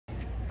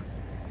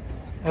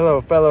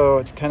Hello,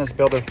 fellow tennis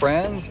builder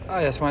friends.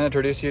 I just want to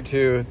introduce you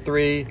to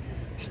 3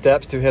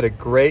 steps to hit a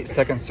great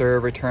second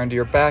serve return to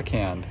your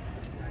backhand.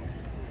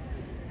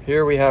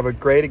 Here we have a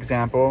great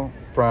example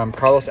from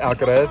Carlos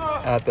Alcaraz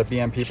at the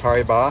BNP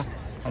Paribas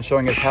on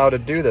showing us how to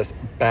do this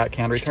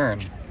backhand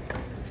return.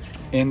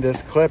 In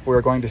this clip,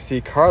 we're going to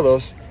see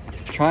Carlos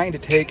trying to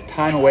take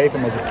time away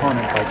from his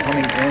opponent by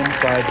coming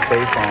inside the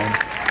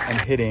baseline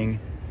and hitting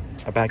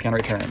a backhand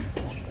return.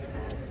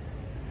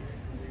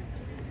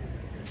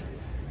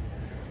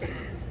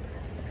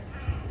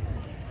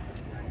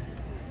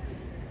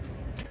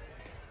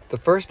 The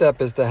first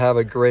step is to have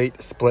a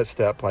great split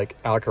step like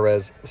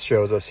Alcaraz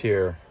shows us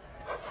here.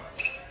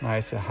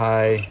 Nice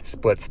high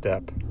split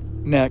step.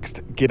 Next,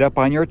 get up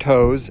on your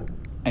toes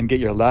and get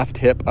your left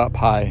hip up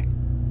high.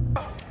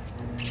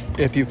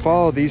 If you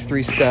follow these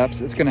 3 steps,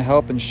 it's going to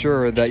help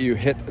ensure that you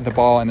hit the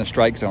ball in the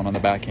strike zone on the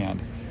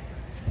backhand.